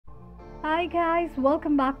Hi guys,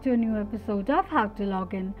 welcome back to a new episode of How to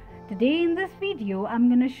Login. Today in this video, I'm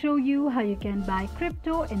gonna show you how you can buy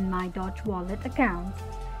crypto in MyDoge wallet accounts.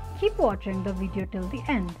 Keep watching the video till the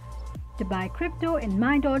end. To buy crypto in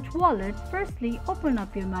MyDoge wallet, firstly open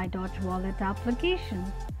up your MyDoge wallet application.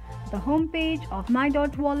 The home page of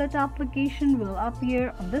MyDoge wallet application will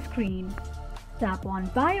appear on the screen. Tap on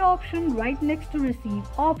Buy option right next to Receive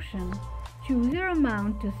option. Choose your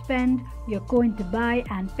amount to spend, your coin to buy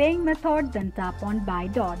and paying method, then tap on Buy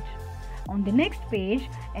Doge. On the next page,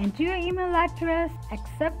 enter your email address,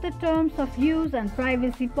 accept the terms of use and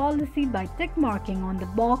privacy policy by tick marking on the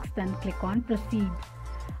box, then click on Proceed.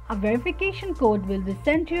 A verification code will be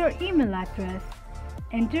sent to your email address.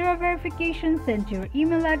 Enter a verification sent to your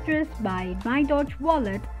email address by MyDoge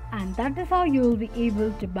wallet, and that is how you will be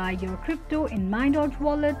able to buy your crypto in MyDoge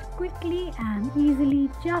wallet quickly and easily,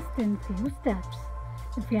 just in few steps.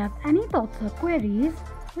 If you have any thoughts or queries,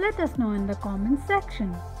 let us know in the comment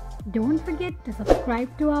section. Don't forget to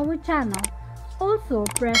subscribe to our channel. Also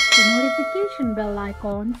press the notification bell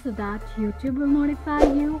icon so that YouTube will notify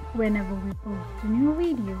you whenever we post a new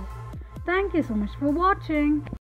video. Thank you so much for watching.